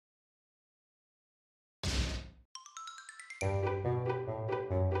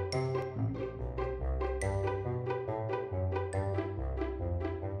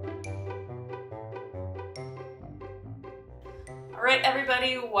All right,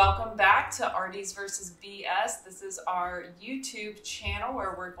 everybody, welcome back to RDs versus BS. This is our YouTube channel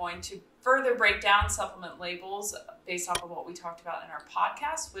where we're going to further break down supplement labels based off of what we talked about in our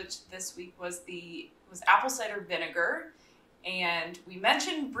podcast, which this week was apple cider vinegar. And we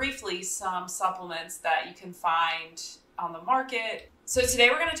mentioned briefly some supplements that you can find on the market. So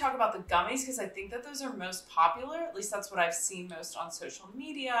today we're going to talk about the gummies because I think that those are most popular. At least that's what I've seen most on social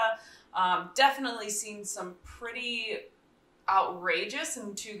media. Definitely seen some pretty outrageous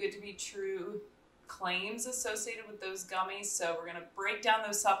and too good to be true claims associated with those gummies. So we're going to break down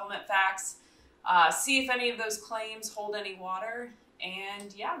those supplement facts, see if any of those claims hold any water.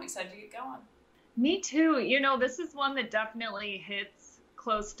 And yeah, I'm excited to get going. Me too. You know, this is one that definitely hits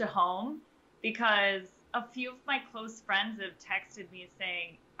close to home because a few of my close friends have texted me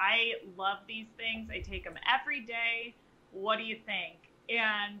saying, I love these things. I take them every day. What do you think?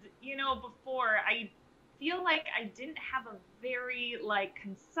 And, you know, before I feel like I didn't have a very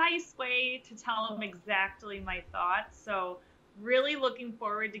concise way to tell them exactly my thoughts. So really looking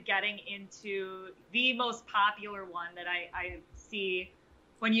forward to getting into the most popular one that I see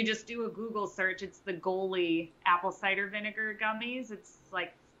when you just do a Google search. It's the Goalie apple cider vinegar gummies. It's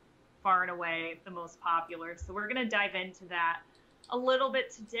like far and away the most popular. So we're going to dive into that a little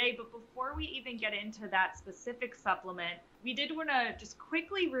bit today. But before we even get into that specific supplement, we did want to just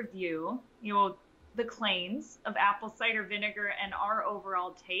quickly review, the claims of apple cider vinegar and our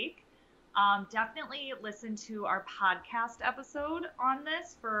overall take. Definitely listen to our podcast episode on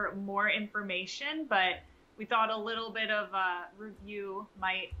this for more information, but we thought a little bit of a review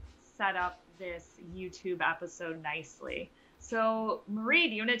might set up this YouTube episode nicely. So Marie,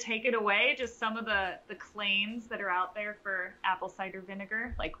 do you want to take it away? Just some of the claims that are out there for apple cider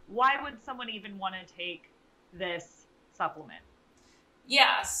vinegar. Like, why would someone even want to take this supplement?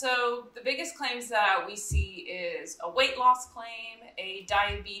 Yeah, so the biggest claims that we see is a weight loss claim, a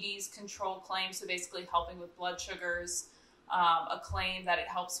diabetes control claim, so basically helping with blood sugars, a claim that it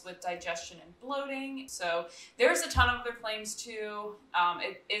helps with digestion and bloating. So there's a ton of other claims too.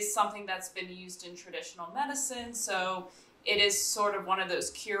 It is something that's been used in traditional medicine, so it is sort of one of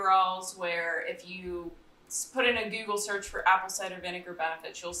those cure-alls where if you put in a Google search for apple cider vinegar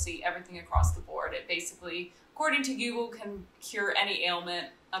benefits, you'll see everything across the board. It basically, according to Google, can cure any ailment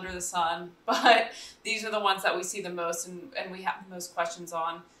under the sun, but these are the ones that we see the most and we have the most questions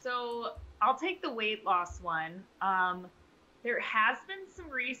on. So I'll take the weight loss one. There has been some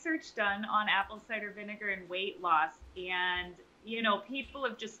research done on apple cider vinegar and weight loss, and people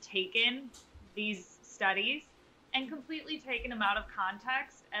have just taken these studies and completely taken them out of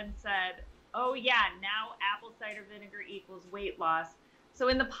context and said, oh yeah, now apple cider vinegar equals weight loss. So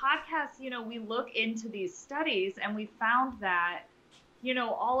in the podcast, we look into these studies and we found that,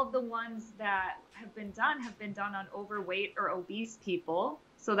 all of the ones that have been done on overweight or obese people.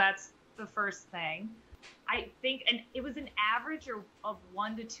 So that's the first thing. I think, and it was an average of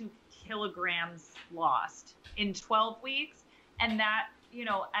 1 to 2 kilograms lost in 12 weeks. And that,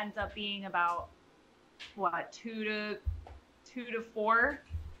 ends up being about, 2 to 4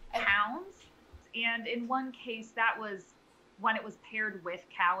 pounds. And in one case, that was when it was paired with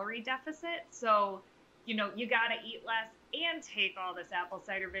calorie deficit. So, you got to eat less and take all this apple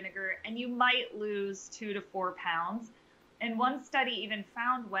cider vinegar, and you might lose 2 to 4 pounds. And one study even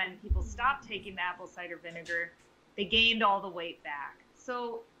found when people stopped taking the apple cider vinegar, they gained all the weight back.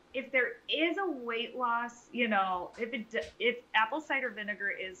 So if there is a weight loss, if apple cider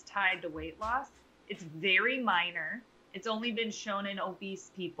vinegar is tied to weight loss, it's very minor. It's only been shown in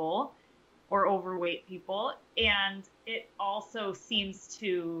obese people or overweight people, and it also seems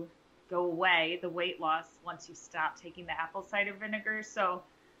to go away, the weight loss, once you stop taking the apple cider vinegar. So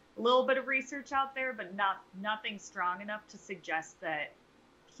a little bit of research out there, but nothing strong enough to suggest that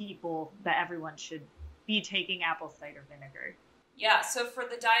everyone should be taking apple cider vinegar. Yeah, so for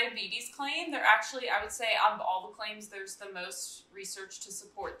the diabetes claim, they're actually, I would say, out of all the claims, there's the most research to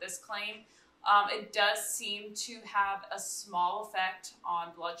support this claim. It does seem to have a small effect on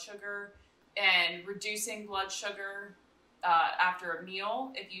blood sugar and reducing blood sugar after a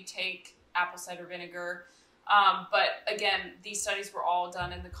meal if you take apple cider vinegar. But again, these studies were all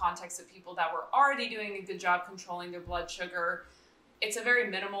done in the context of people that were already doing a good job controlling their blood sugar. It's a very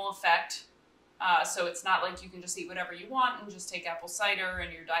minimal effect. So it's not like you can just eat whatever you want and just take apple cider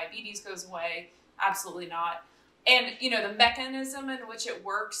and your diabetes goes away. Absolutely not. And, the mechanism in which it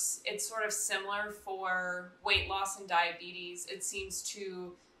works, it's sort of similar for weight loss and diabetes. It seems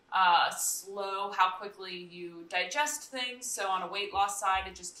to slow how quickly you digest things. So on a weight loss side,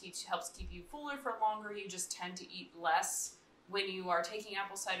 it just helps keep you fuller for longer. You just tend to eat less when you are taking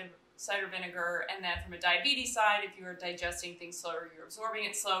apple cider cider vinegar. And then from a diabetes side, if you're digesting things slower, you're absorbing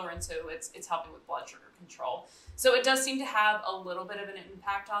it slower, and so it's helping with blood sugar control. So it does seem to have a little bit of an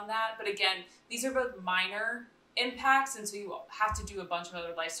impact on that. But again, these are both minor impacts, and so you have to do a bunch of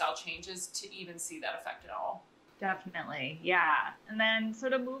other lifestyle changes to even see that effect at all. Definitely, yeah. And then so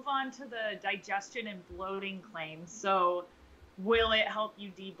to move on to the digestion and bloating claims. So will it help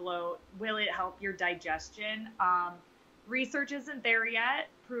you debloat? Will it help your digestion? Research isn't there yet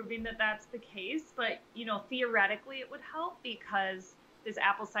proving that that's the case, but theoretically it would help because this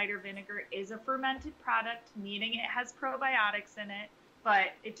apple cider vinegar is a fermented product, meaning it has probiotics in it,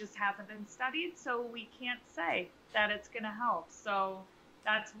 but it just hasn't been studied, so we can't say that it's going to help. So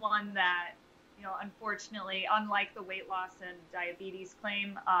that's one that, unfortunately, unlike the weight loss and diabetes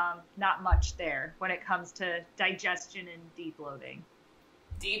claim, not much there when it comes to digestion and debloating.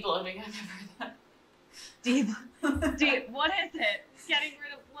 Debloating, I've never heard that. What is it? Getting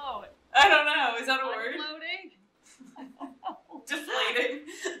rid of bloat. I don't know. Is that a word? Unbloating? Deflating.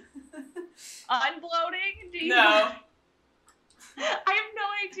 Unbloating? No. I have no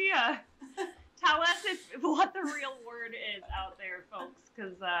idea. Tell us what the real word is out there, folks,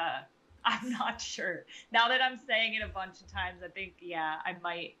 because I'm not sure. Now that I'm saying it a bunch of times, I think, I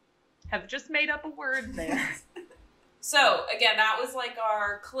might have just made up a word there. So, again, that was like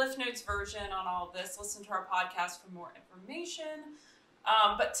our Cliff Notes version on all of this. Listen to our podcast for more information.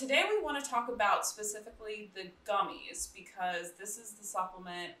 But today we want to talk about specifically the gummies, because this is the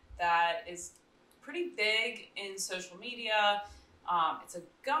supplement that is pretty big in social media. It's a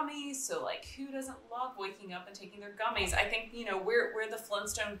gummy, so like who doesn't love waking up and taking their gummies? I think, we're the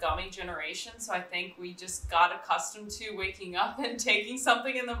Flintstone gummy generation, so I think we just got accustomed to waking up and taking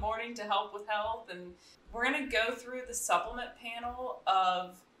something in the morning to help with health. And we're going to go through the supplement panel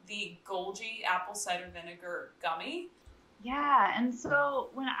of the Golgi apple cider vinegar gummy. Yeah, and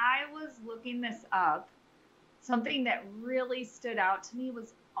so when I was looking this up, something that really stood out to me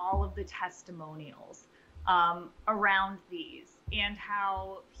was all of the testimonials around these and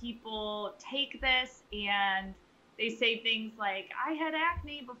how people take this and they say things like, I had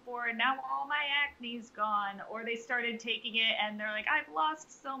acne before and now all my acne's gone, or they started taking it and they're like, I've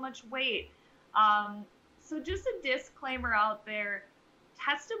lost so much weight. So just a disclaimer out there,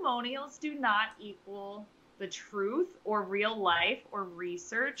 testimonials do not equal the truth or real life or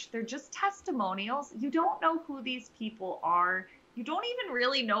research. They're just testimonials. You don't know who these people are. You don't even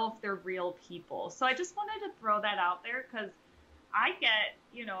really know if they're real people. So I just wanted to throw that out there because I get,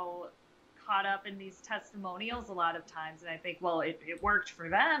 caught up in these testimonials a lot of times. And I think, well, it worked for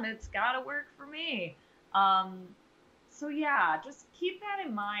them. It's got to work for me. So yeah, just keep that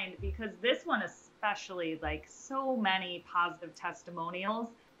in mind because this one especially, like so many positive testimonials.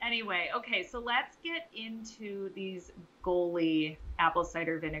 Anyway, okay, so let's get into these Golgi apple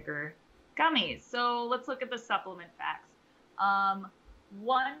cider vinegar gummies. So let's look at the supplement facts.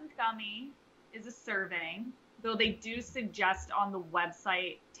 One gummy is a serving, though they do suggest on the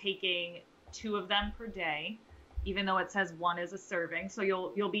website taking 2 of them per day, even though it says 1 is a serving. So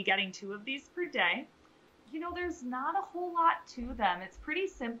you'll be getting 2 of these per day. There's not a whole lot to them. It's pretty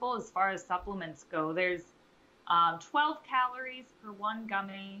simple as far as supplements go. There's 12 calories per 1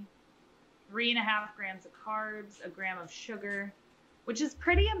 gummy, 3.5 grams of carbs, 1 gram of sugar, which is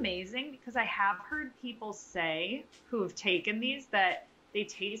pretty amazing because I have heard people say who have taken these that they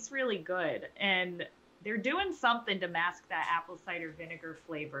taste really good and they're doing something to mask that apple cider vinegar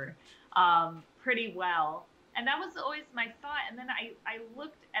flavor pretty well. And that was always my thought. And then I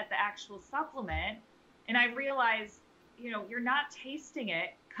looked at the actual supplement and I realized, you're not tasting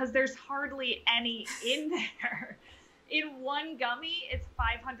it because there's hardly any in there. In 1 gummy, it's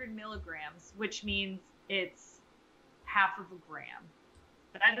 500 milligrams, which means it's half of a gram.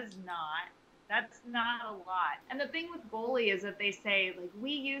 That's not a lot. And the thing with Golgi is that they say, like,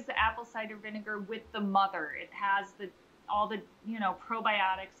 we use the apple cider vinegar with the mother. It has all the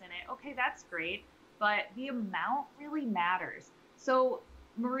probiotics in it. Okay, that's great. But the amount really matters. So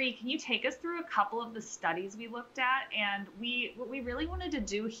Marie, can you take us through a couple of the studies we looked at? And what we really wanted to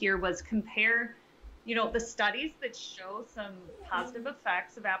do here was compare, the studies that show some positive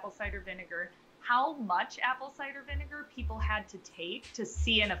effects of apple cider vinegar, how much apple cider vinegar people had to take to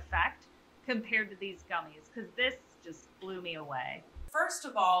see an effect compared to these gummies, because this just blew me away. First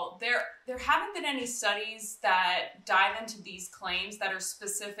of all, there haven't been any studies that dive into these claims that are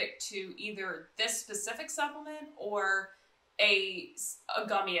specific to either this specific supplement or a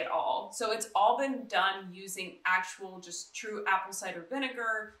gummy at all. So it's all been done using actual, just true apple cider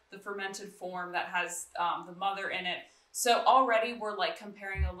vinegar, the fermented form that has the mother in it. So already we're like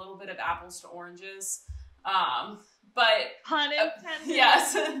comparing a little bit of apples to oranges. But pun intended.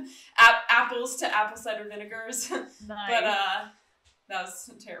 yes, apples to apple cider vinegars. Nice. But that was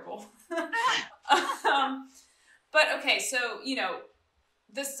terrible. But okay, so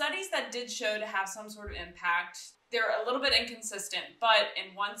the studies that did show to have some sort of impact, they're a little bit inconsistent. But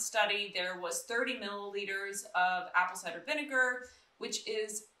in one study, there was 30 milliliters of apple cider vinegar, which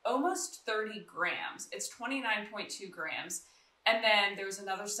is almost 30 grams. It's 29.2 grams. And then there was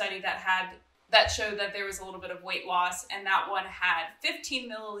another study that showed that there was a little bit of weight loss, and that one had 15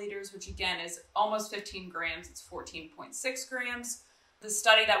 milliliters, which again is almost 15 grams. It's 14.6 grams. The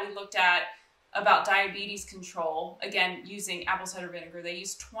study that we looked at about diabetes control, again, using apple cider vinegar, they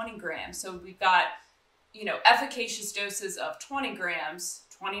used 20 grams. So we've got, efficacious doses of 20 grams,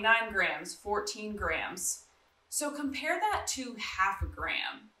 29 grams, 14 grams. So compare that to half a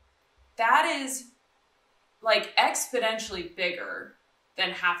gram. That is like exponentially bigger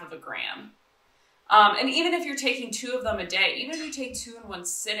than half of a gram. And even if you're taking 2 of them a day, even if you take 2 in one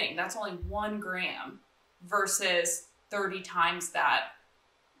sitting, that's only 1 gram versus 30 times that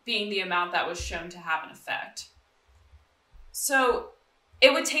being the amount that was shown to have an effect. So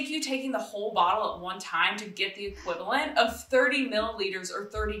it would take you taking the whole bottle at one time to get the equivalent of 30 milliliters or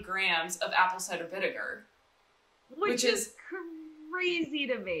 30 grams of apple cider vinegar. Which is crazy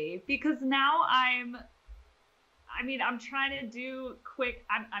to me, because now I'm trying to do quick,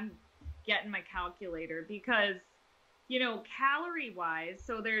 I'm getting my calculator, because, calorie wise,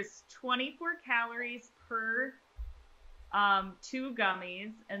 so there's 24 calories per 2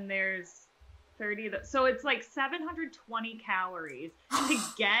 gummies, and there's 30, so it's like 720 calories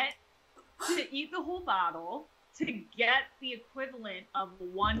to eat the whole bottle, to get the equivalent of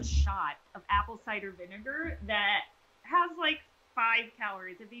 1 shot of apple cider vinegar that has like 5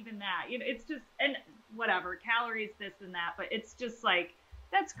 calories, if even that. It's just, and whatever, calories, this and that, but it's just like,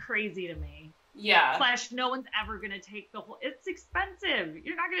 that's crazy to me. Yeah. Slash, no one's ever going to take the whole, it's expensive.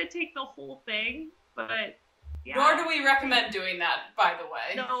 You're not going to take the whole thing, but yeah. Nor do we recommend doing that, by the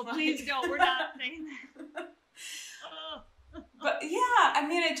way. No, please don't. We're not saying that. But yeah,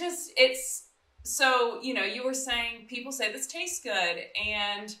 it's, so, you were saying people say this tastes good,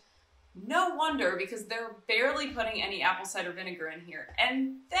 and no wonder, because they're barely putting any apple cider vinegar in here.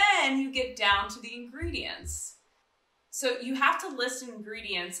 And then you get down to the ingredients. So you have to list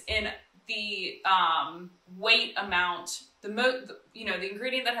ingredients in the weight amount. The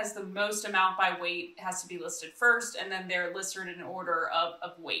ingredient that has the most amount by weight has to be listed first, and then they're listed in order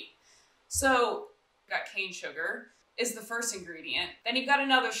of weight. So you've got cane sugar is the first ingredient. Then you've got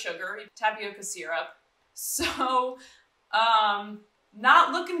another sugar, tapioca syrup. So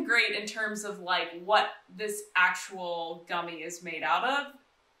not looking great in terms of like what this actual gummy is made out of.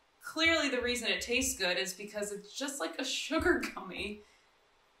 Clearly the reason it tastes good is because it's just like a sugar gummy.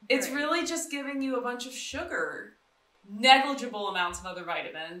 It's right. Really just giving you a bunch of sugar, negligible amounts of other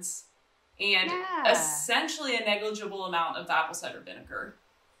vitamins, and essentially a negligible amount of the apple cider vinegar.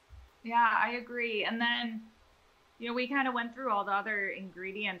 Yeah, I agree. And then, we kind of went through all the other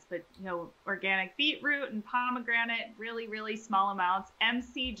ingredients, but, organic beetroot and pomegranate, really, really small amounts.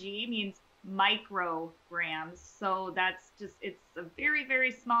 MCG means micrograms. So that's just, it's a very,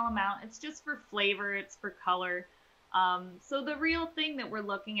 very small amount. It's just for flavor. It's for color. So the real thing that we're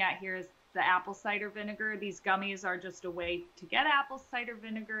looking at here is the apple cider vinegar. These gummies are just a way to get apple cider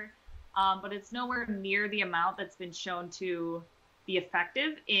vinegar, but it's nowhere near the amount that's been shown to be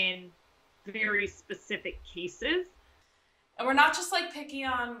effective in very specific cases. And we're not just like picking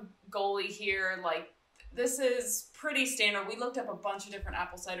on Goli here. Like, this is pretty standard. We looked up a bunch of different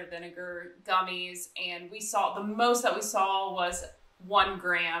apple cider vinegar gummies, and we saw the most that we saw was 1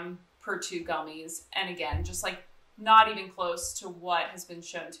 gram per 2 gummies. And again, just like not even close to what has been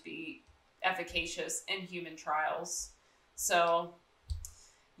shown to be efficacious in human trials. So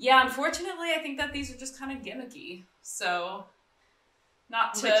yeah, unfortunately, I think that these are just kind of gimmicky. So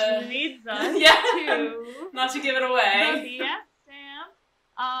not to, which leads us to not to give it away. The BS stamp.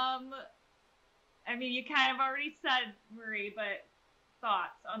 You kind of already said, Marie, but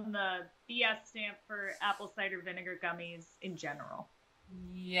thoughts on the BS stamp for apple cider vinegar gummies in general?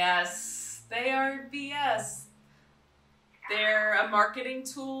 Yes, they are BS. They're a marketing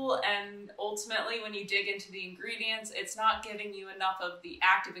tool, and ultimately when you dig into the ingredients, it's not giving you enough of the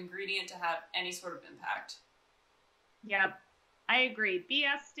active ingredient to have any sort of impact. Yep, I agree.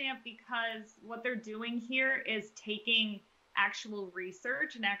 BS stamp, because what they're doing here is taking actual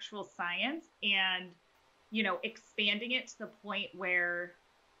research and actual science and, expanding it to the point where,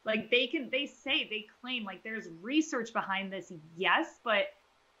 like, they claim, like, there's research behind this, yes, but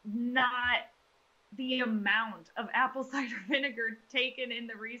not the amount of apple cider vinegar taken in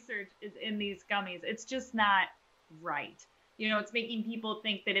the research is in these gummies. It's just not right. You know, it's making people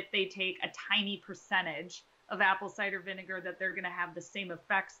think that if they take a tiny percentage of apple cider vinegar that they're going to have the same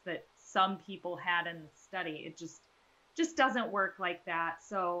effects that some people had in the study. It just doesn't work like that.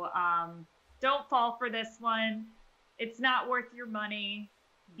 So don't fall for this one. It's not worth your money.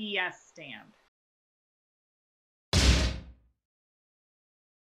 BS stamp.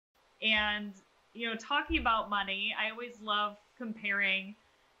 And, you know, talking about money, I always love comparing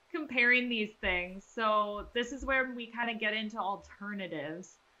these things. So this is where we kind of get into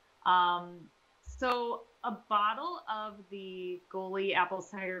alternatives. So a bottle of the Goli apple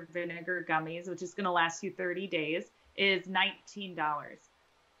cider vinegar gummies, which is going to last you 30 days, is $19.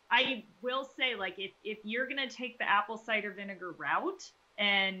 I will say, like, if you're going to take the apple cider vinegar route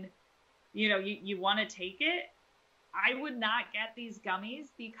and, you know, you want to take it, I would not get these gummies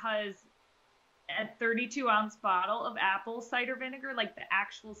because a 32-ounce bottle of apple cider vinegar, like the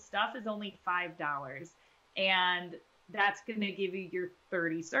actual stuff, is only $5. And that's going to give you your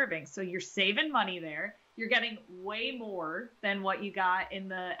 30 servings. So you're saving money there. You're getting way more than what you got in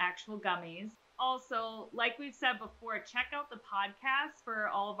the actual gummies. Also, like we've said before, check out the podcast for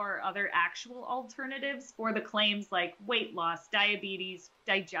all of our other actual alternatives for the claims like weight loss, diabetes,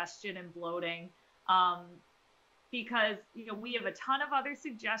 digestion, and bloating. Because, you know, we have a ton of other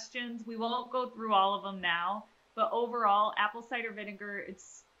suggestions. We won't go through all of them now, but overall, apple cider vinegar,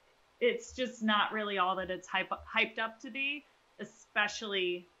 it's just not really all that it's hyped up to be,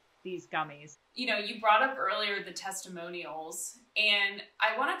 especially these gummies. You know, you brought up earlier the testimonials, and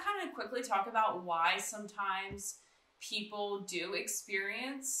I want to kind of quickly talk about why sometimes people do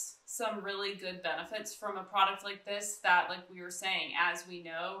experience some really good benefits from a product like this that, like we were saying, as we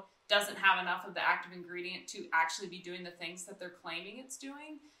know, doesn't have enough of the active ingredient to actually be doing the things that they're claiming it's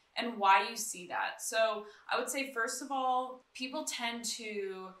doing, and why you see that. So I would say, first of all, people tend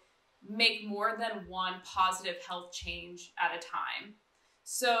to make more than one positive health change at a time.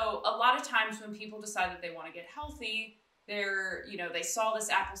 So a lot of times when people decide that they want to get healthy, they saw this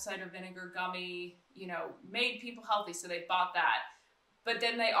apple cider vinegar gummy, made people healthy, so they bought that. But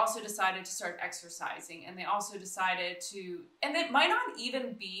then they also decided to start exercising, and they also decided to, and it might not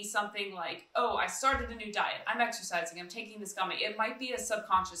even be something like, oh, I started a new diet, I'm exercising, I'm taking this gummy. It might be a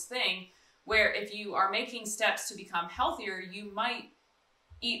subconscious thing where if you are making steps to become healthier, you might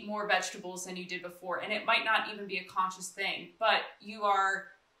eat more vegetables than you did before. And it might not even be a conscious thing, but you are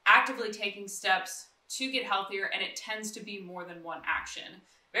actively taking steps to get healthier, and it tends to be more than one action.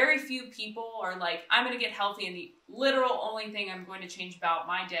 Very few people are like, I'm going to get healthy, and the literal only thing I'm going to change about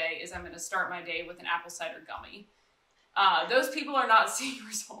my day is I'm going to start my day with an apple cider gummy. Those people are not seeing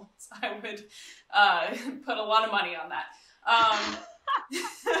results. I would put a lot of money on that.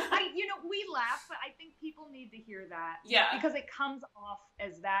 We laugh, but I think people need to hear that. Yeah. Because it comes off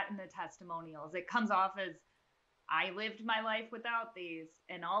as that in the testimonials. It comes off as, I lived my life without these,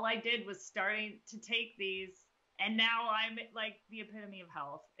 and all I did was starting to take these, and now I'm like the epitome of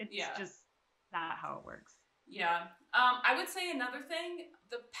health. It's just not how it works. Yeah. I would say another thing,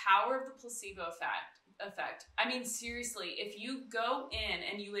 the power of the placebo effect. I mean, seriously, if you go in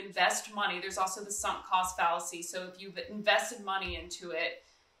and you invest money, there's also the sunk cost fallacy. So if you've invested money into it,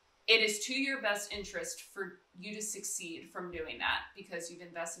 it is to your best interest for you to succeed from doing that because you've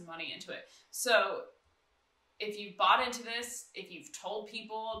invested money into it. So if you've bought into this, if you've told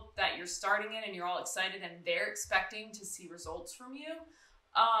people that you're starting it and you're all excited and they're expecting to see results from you,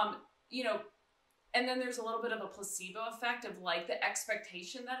 and then there's a little bit of a placebo effect of like the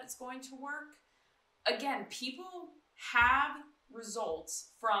expectation that it's going to work. Again, people have results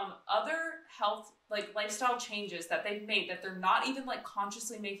from other health, like lifestyle changes that they've made that they're not even like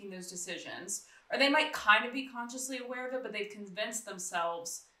consciously making those decisions, or they might kind of be consciously aware of it, but they've convinced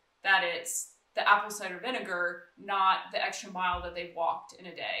themselves that it's the apple cider vinegar, not the extra mile that they've walked in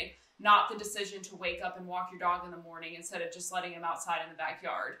a day, not the decision to wake up and walk your dog in the morning instead of just letting him outside in the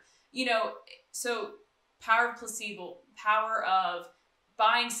backyard. So power of placebo, power of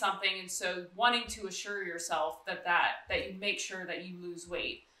buying something, and so wanting to assure yourself that you make sure that you lose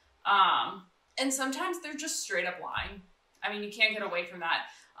weight. And sometimes they're just straight up lying. I mean, you can't get away from that.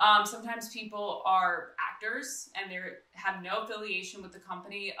 Sometimes people are actors and they have no affiliation with the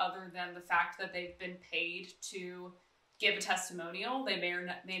company other than the fact that they've been paid to give a testimonial. They may or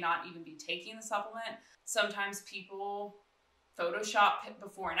may not even be taking the supplement. Sometimes people Photoshop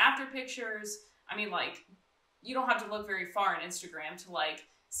before and after pictures. I mean, like, you don't have to look very far on Instagram to like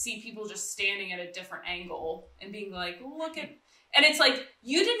see people just standing at a different angle and being like, look at, and it's like,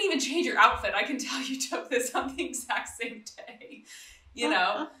 you didn't even change your outfit. I can tell you took this on the exact same day,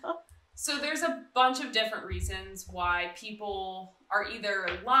 So there's a bunch of different reasons why people are either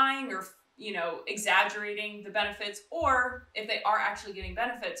lying or, exaggerating the benefits, or if they are actually getting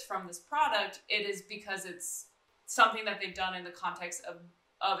benefits from this product, it is because it's something that they've done in the context of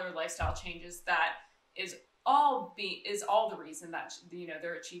other lifestyle changes that is all the reason that,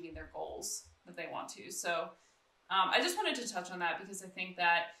 they're achieving their goals that they want to. So I just wanted to touch on that because I think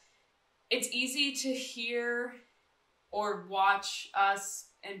that it's easy to hear or watch us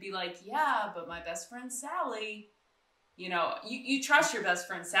and be like, yeah, but my best friend Sally, you trust your best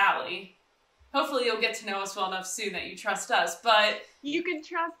friend Sally. Hopefully you'll get to know us well enough soon that you trust us, but you can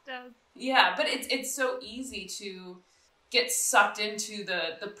trust us. Yeah, but it's so easy to get sucked into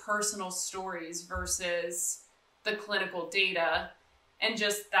the personal stories versus the clinical data, and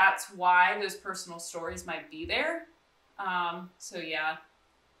just that's why those personal stories might be there. So yeah.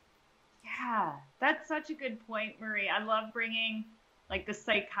 Yeah, that's such a good point, Marie. I love bringing like the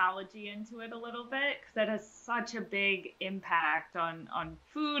psychology into it a little bit because that has such a big impact on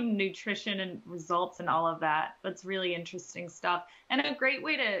food and nutrition and results and all of that. That's really interesting stuff and a great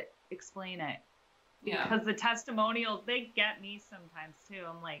way to explain it. Yeah. Because the testimonials, they get me sometimes too.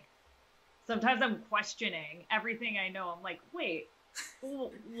 I'm like, sometimes I'm questioning everything I know. I'm like, wait,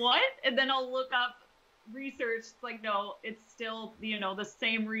 what? And then I'll look up research. It's like, no, it's still, the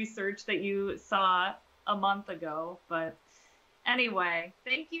same research that you saw a month ago. But anyway,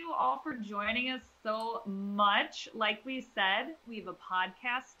 thank you all for joining us so much. Like we said, we have a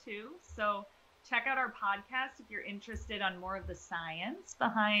podcast too. So check out our podcast if you're interested on more of the science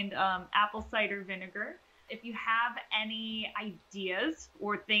behind apple cider vinegar. If you have any ideas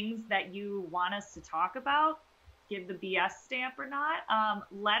or things that you want us to talk about, give the BS stamp or not,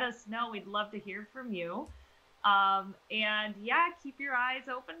 let us know. We'd love to hear from you. And yeah, keep your eyes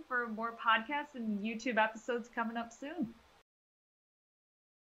open for more podcasts and YouTube episodes coming up soon.